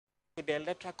The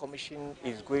Electoral Commission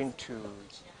is going to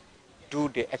do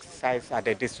the exercise at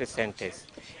the district centers,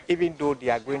 even though they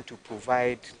are going to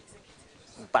provide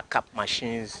backup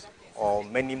machines or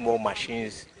many more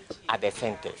machines at the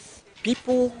centers.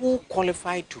 People who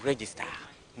qualify to register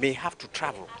may have to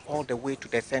travel all the way to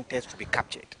the centers to be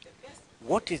captured.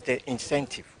 What is the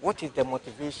incentive? What is the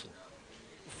motivation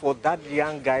for that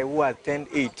young guy who has turned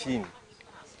 18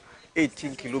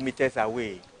 kilometers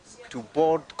away to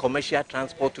board commercial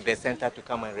transport to the center to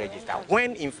come and register,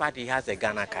 when in fact he has a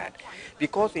Ghana card?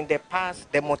 Because in the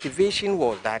past, the motivation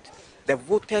was that the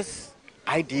voters'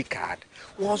 ID card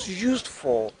was used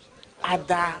for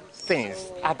other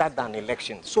things other than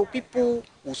elections. So people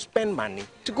will spend money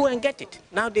to go and get it.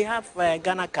 Now they have a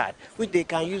Ghana card, which they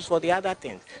can use for the other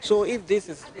things. So if this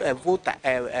is a voter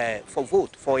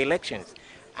for elections,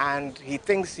 and he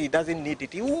thinks he doesn't need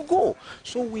it, he will go.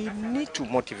 So we need to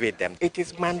motivate them. It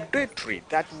is mandatory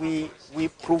that we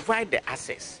provide the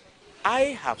access.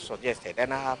 I have suggested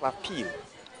and I have appealed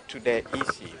to the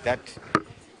EC that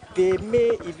they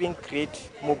may even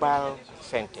create mobile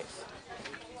centers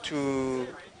to,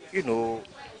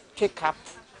 take up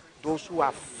those who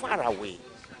are far away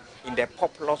in the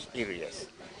populous areas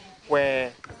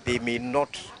where they may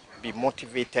not be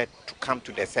motivated to come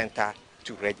to the center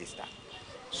to register,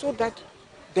 so that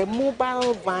the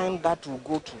mobile van that will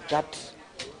go to that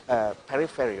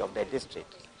periphery of the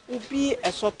district will be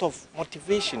a sort of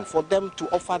motivation for them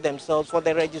to offer themselves for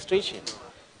the registration.